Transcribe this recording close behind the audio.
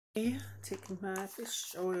Taking my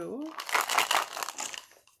fish oil.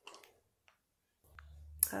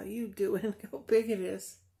 How you doing? How big it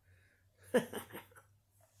is.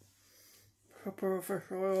 Proper fish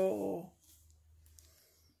oil.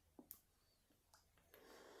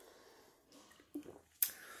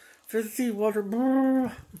 Fizzy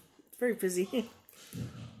water. It's very fizzy.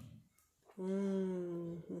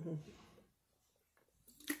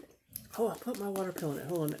 Oh, I put my water pill in it.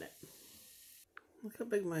 Hold on a minute. Look how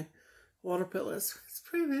big my water pill is. It's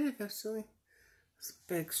pretty big, actually. It's a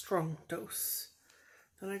big, strong dose.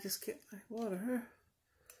 Then I just get my water,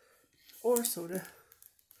 or soda,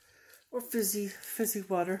 or fizzy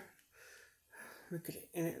water. Look at it,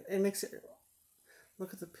 and it makes it.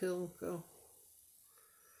 Look at the pill go.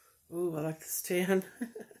 Ooh, I like the stand.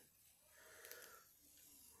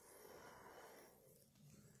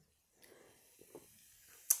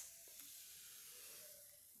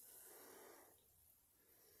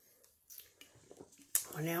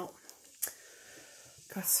 Well, now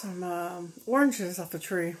got some oranges off the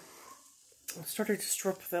tree. I started to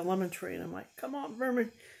strip the lemon tree, and I'm like, "Come on,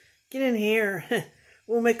 vermin, get in here.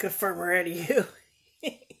 We'll make a farmer out of you."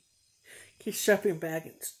 Keep shopping back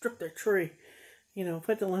and strip their tree. You know,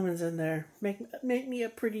 put the lemons in there. Make me a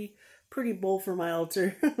pretty bowl for my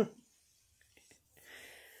altar.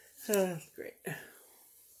 That's great.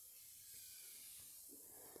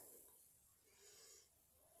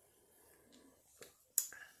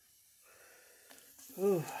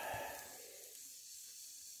 Ooh.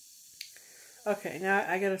 Okay, now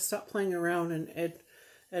I gotta stop playing around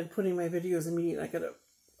and putting my videos immediate. I gotta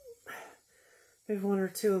maybe one or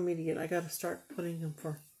two immediate. I gotta start putting them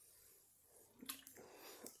for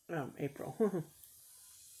April.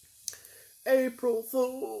 April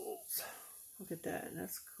Fools. Look at that.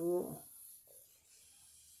 That's cool.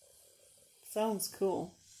 Sounds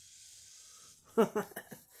cool.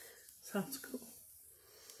 Sounds cool.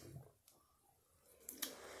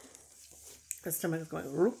 This time it's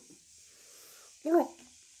going roop, roop,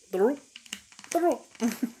 roop, roop.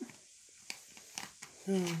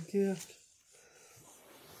 Oh, good.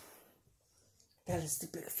 That is the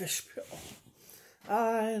big fish pill.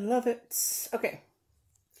 I love it. Okay.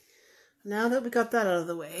 Now that we got that out of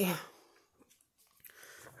the way,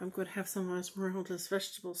 I'm going to have some Esmeralda's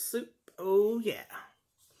vegetable soup. Oh, yeah.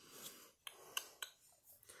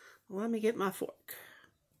 Let me get my fork.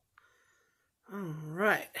 All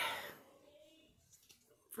right.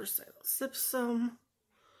 First, I'll sip some.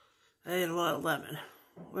 I ate a lot of lemon.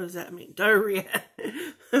 What does that mean? Diarrhea.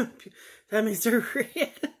 That means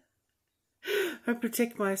diarrhea. I'm going to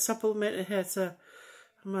take my supplement. It has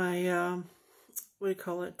my, what do you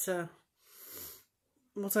call it?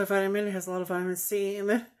 Multivitamin. It has a lot of vitamin C.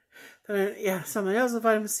 And then something else with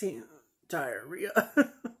vitamin C. Diarrhea.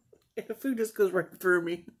 And the food just goes right through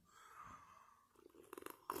me.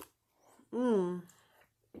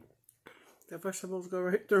 The vegetables go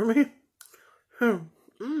right through me.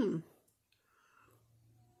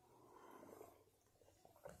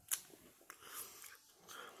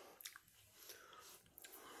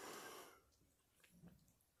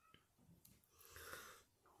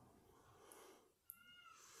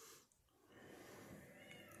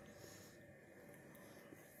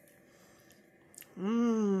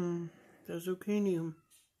 The zucchini.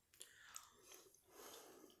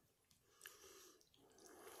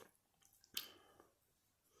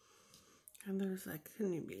 And there's like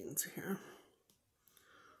kidney beans here.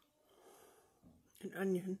 An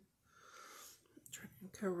onion.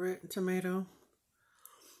 Carrot and tomato.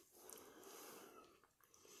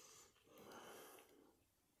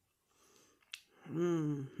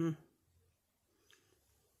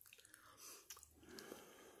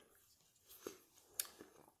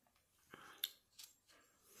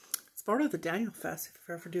 It's part of the Daniel fast. If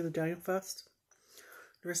you ever do the Daniel fast,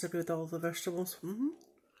 the recipe with all the vegetables.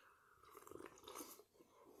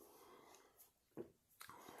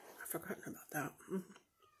 I've forgotten about that.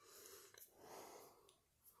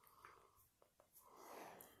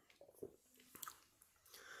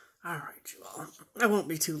 All right, you all. I won't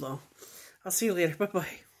be too long. I'll see you later.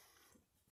 Bye-bye.